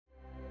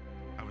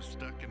was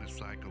stuck in a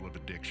cycle of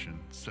addiction,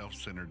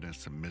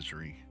 self-centeredness, and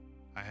misery.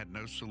 I had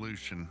no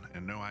solution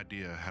and no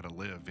idea how to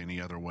live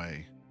any other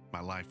way. My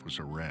life was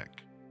a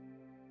wreck.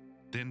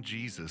 Then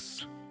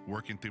Jesus,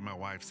 working through my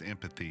wife's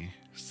empathy,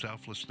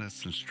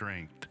 selflessness, and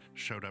strength,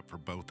 showed up for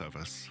both of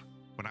us.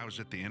 When I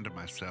was at the end of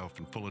myself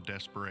and full of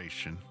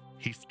desperation,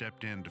 he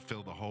stepped in to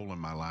fill the hole in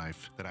my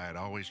life that I had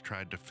always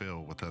tried to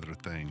fill with other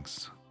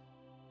things.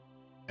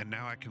 And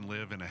now I can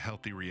live in a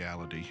healthy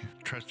reality,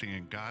 trusting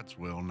in God's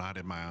will, not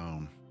in my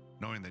own,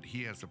 knowing that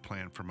he has a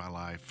plan for my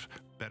life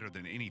better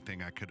than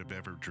anything I could have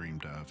ever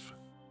dreamed of.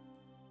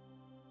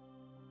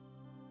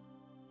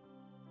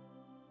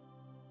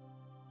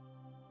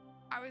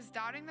 I was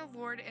doubting the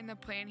Lord and the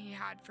plan he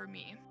had for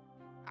me.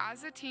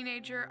 As a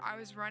teenager, I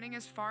was running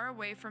as far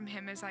away from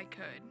him as I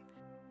could.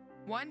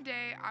 One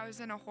day, I was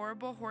in a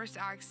horrible horse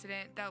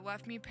accident that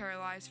left me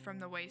paralyzed from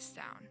the waist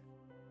down.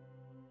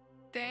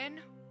 Then,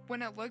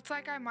 when it looked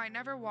like I might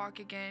never walk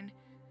again,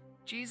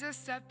 Jesus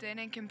stepped in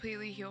and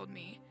completely healed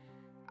me.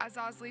 As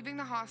I was leaving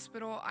the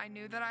hospital, I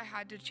knew that I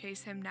had to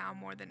chase him now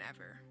more than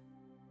ever.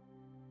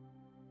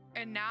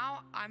 And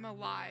now I'm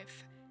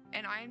alive,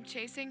 and I am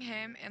chasing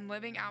him and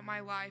living out my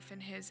life in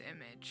his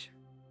image.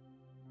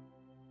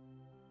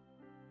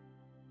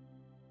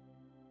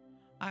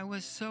 I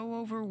was so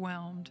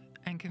overwhelmed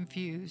and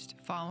confused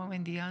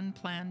following the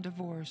unplanned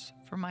divorce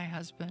from my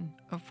husband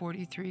of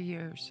 43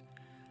 years.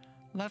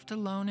 Left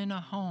alone in a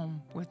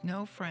home with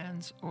no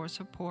friends or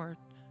support,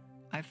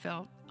 I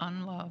felt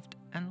unloved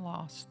and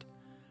lost.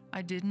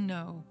 I didn't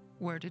know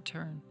where to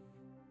turn.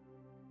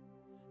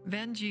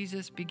 Then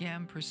Jesus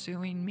began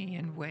pursuing me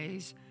in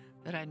ways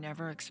that I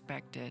never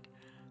expected.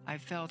 I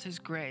felt his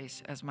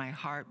grace as my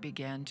heart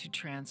began to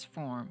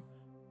transform.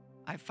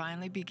 I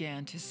finally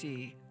began to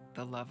see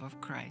the love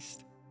of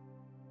Christ.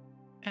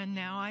 And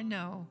now I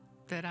know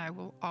that I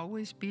will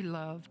always be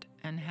loved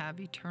and have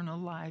eternal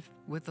life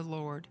with the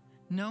Lord,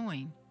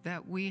 knowing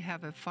that we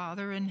have a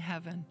Father in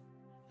heaven.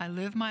 I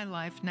live my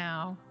life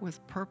now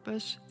with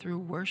purpose through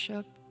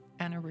worship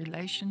and a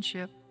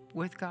relationship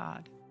with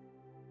God.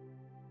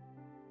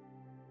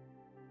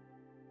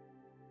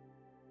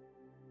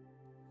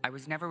 I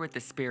was never with the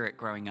Spirit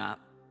growing up.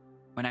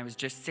 When I was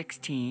just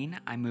 16,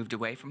 I moved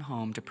away from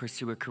home to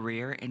pursue a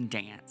career in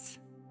dance.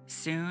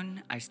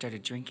 Soon, I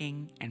started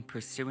drinking and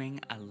pursuing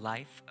a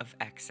life of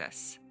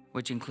excess,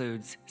 which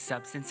includes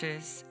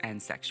substances and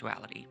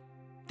sexuality.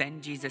 Then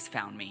Jesus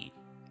found me.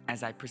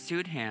 As I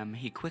pursued him,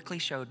 he quickly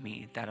showed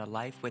me that a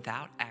life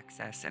without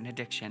excess and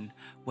addiction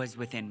was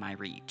within my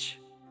reach.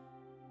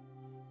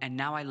 And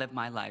now I live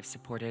my life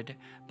supported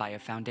by a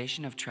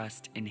foundation of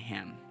trust in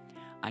him.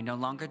 I no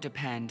longer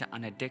depend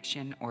on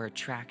addiction or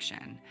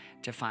attraction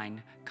to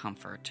find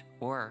comfort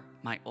or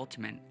my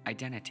ultimate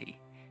identity,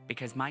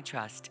 because my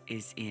trust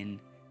is in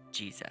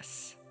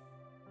Jesus.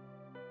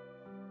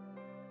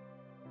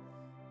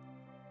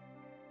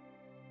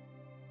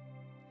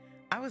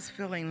 I was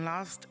feeling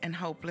lost and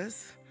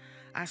hopeless.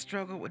 I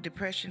struggled with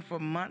depression for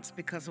months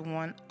because of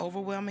one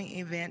overwhelming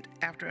event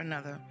after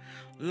another.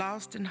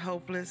 Lost and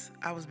hopeless,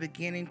 I was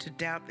beginning to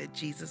doubt that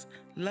Jesus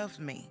loved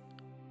me.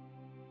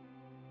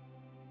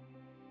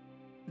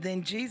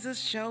 Then Jesus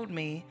showed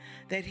me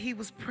that he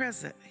was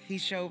present. He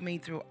showed me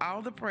through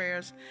all the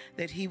prayers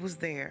that he was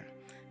there,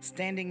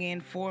 standing in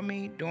for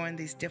me during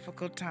these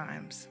difficult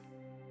times.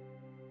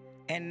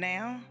 And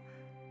now,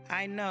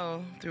 I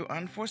know through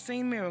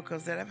unforeseen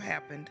miracles that have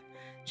happened,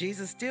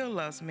 Jesus still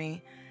loves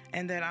me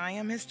and that I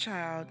am his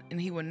child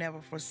and he will never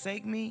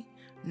forsake me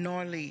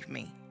nor leave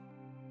me.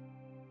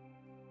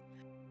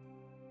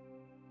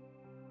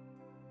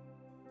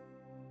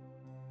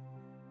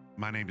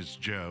 My name is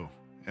Joe,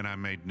 and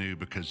I'm made new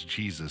because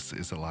Jesus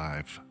is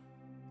alive.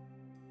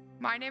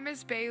 My name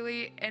is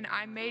Bailey, and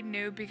I'm made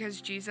new because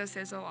Jesus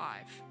is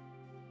alive.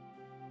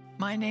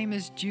 My name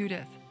is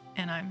Judith,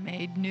 and I'm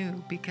made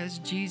new because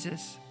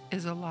Jesus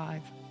is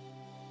alive.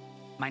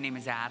 My name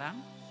is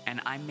Adam, and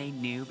I'm made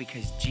new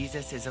because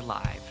Jesus is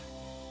alive.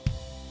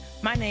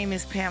 My name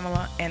is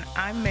Pamela, and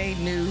I'm made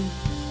new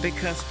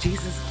because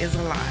Jesus is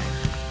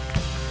alive.